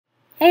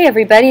Hey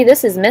everybody,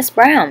 this is Miss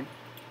Brown,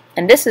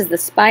 and this is the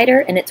spider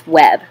and its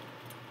web.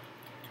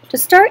 To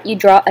start, you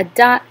draw a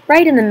dot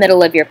right in the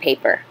middle of your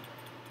paper.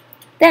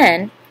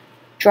 Then,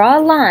 draw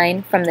a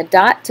line from the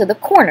dot to the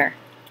corner.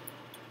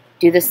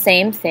 Do the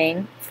same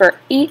thing for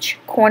each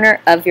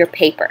corner of your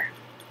paper.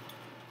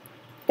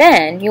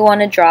 Then, you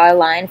want to draw a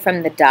line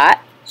from the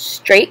dot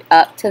straight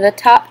up to the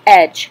top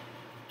edge,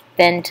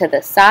 then to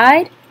the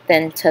side,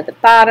 then to the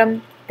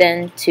bottom,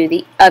 then to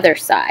the other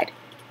side.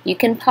 You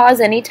can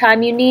pause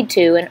anytime you need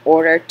to in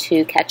order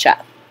to catch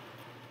up.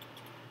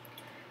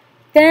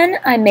 Then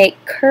I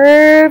make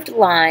curved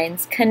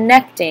lines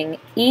connecting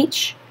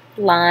each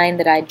line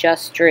that I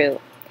just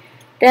drew.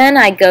 Then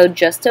I go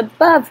just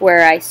above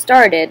where I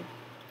started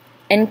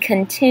and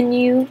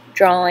continue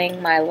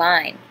drawing my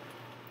line.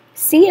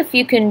 See if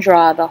you can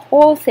draw the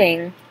whole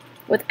thing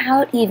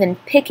without even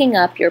picking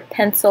up your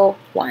pencil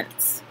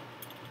once.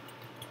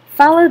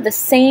 Follow the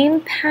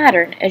same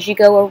pattern as you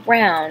go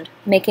around,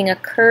 making a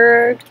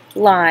curved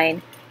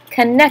line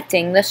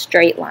connecting the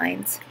straight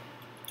lines.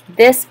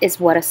 This is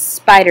what a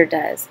spider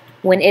does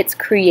when it's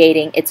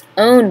creating its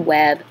own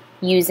web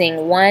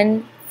using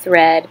one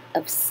thread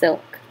of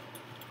silk.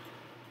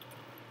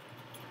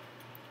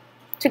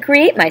 To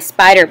create my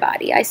spider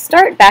body, I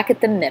start back at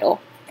the middle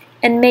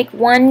and make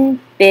one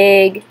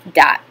big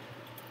dot.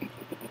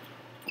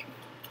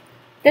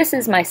 This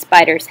is my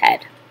spider's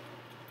head.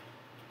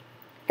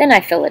 Then I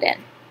fill it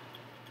in.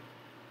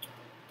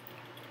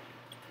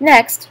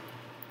 Next,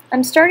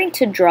 I'm starting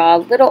to draw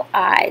little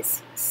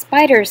eyes.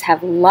 Spiders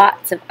have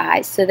lots of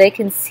eyes so they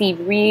can see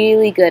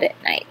really good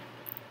at night.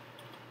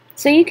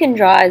 So you can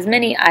draw as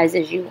many eyes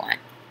as you want.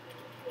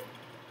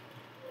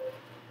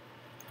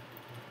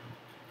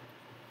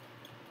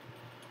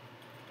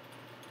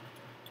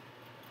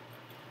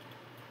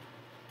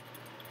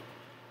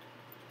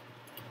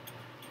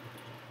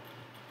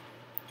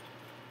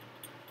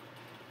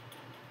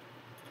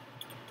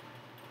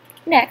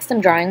 Next,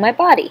 I'm drawing my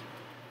body.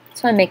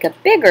 So I make a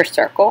bigger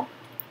circle,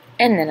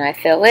 and then I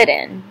fill it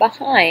in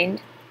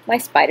behind my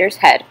spider's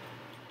head.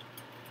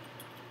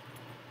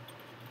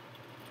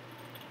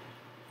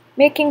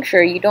 Making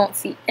sure you don't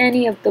see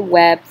any of the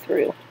web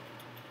through.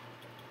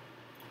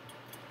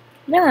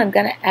 Now I'm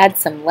going to add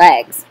some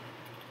legs.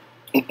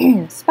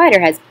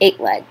 Spider has 8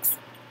 legs.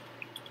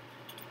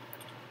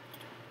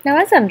 Now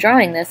as I'm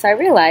drawing this, I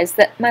realize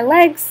that my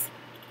legs,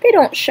 they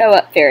don't show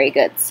up very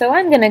good, so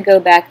I'm going to go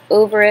back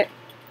over it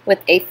with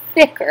a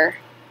thicker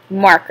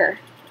marker.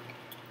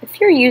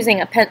 If you're using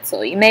a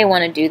pencil, you may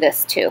want to do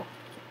this too.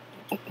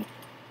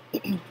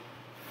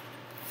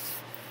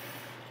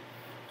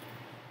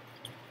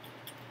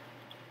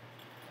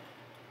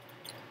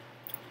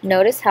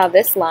 Notice how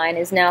this line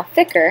is now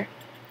thicker,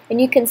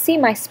 and you can see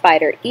my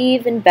spider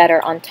even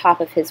better on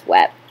top of his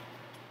web.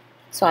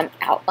 So I'm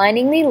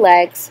outlining the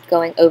legs,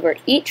 going over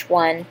each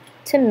one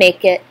to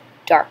make it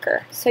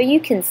darker, so you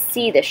can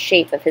see the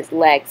shape of his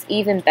legs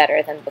even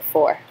better than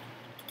before.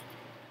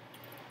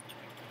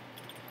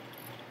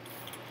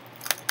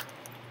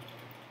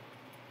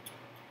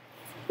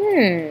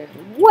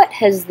 What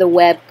has the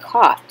web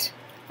caught?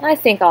 I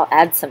think I'll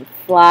add some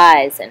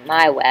flies in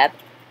my web.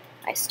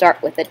 I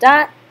start with a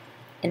dot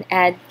and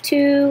add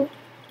 2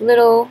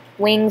 little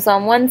wings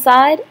on one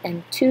side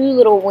and 2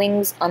 little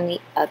wings on the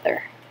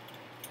other.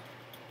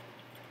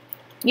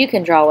 You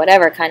can draw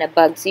whatever kind of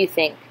bugs you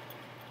think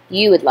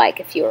you would like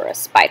if you were a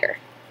spider.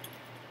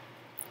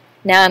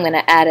 Now I'm going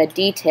to add a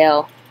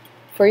detail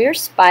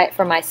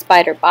for my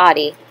spider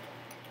body.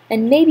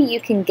 And maybe you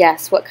can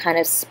guess what kind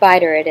of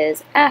spider it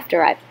is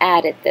after I've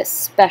added this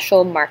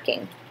special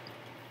marking.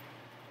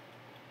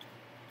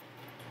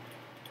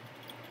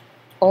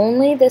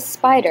 Only this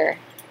spider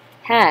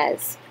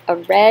has a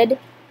red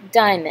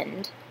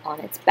diamond on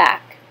its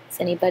back.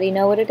 Does anybody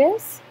know what it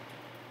is?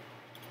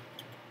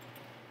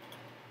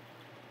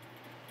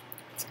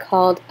 It's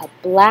called a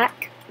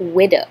black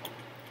widow.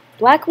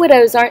 Black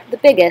widows aren't the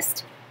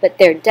biggest, but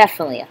they're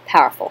definitely a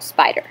powerful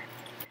spider.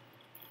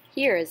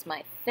 Here is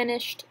my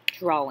finished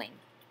drawing.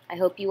 I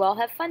hope you all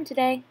have fun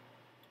today.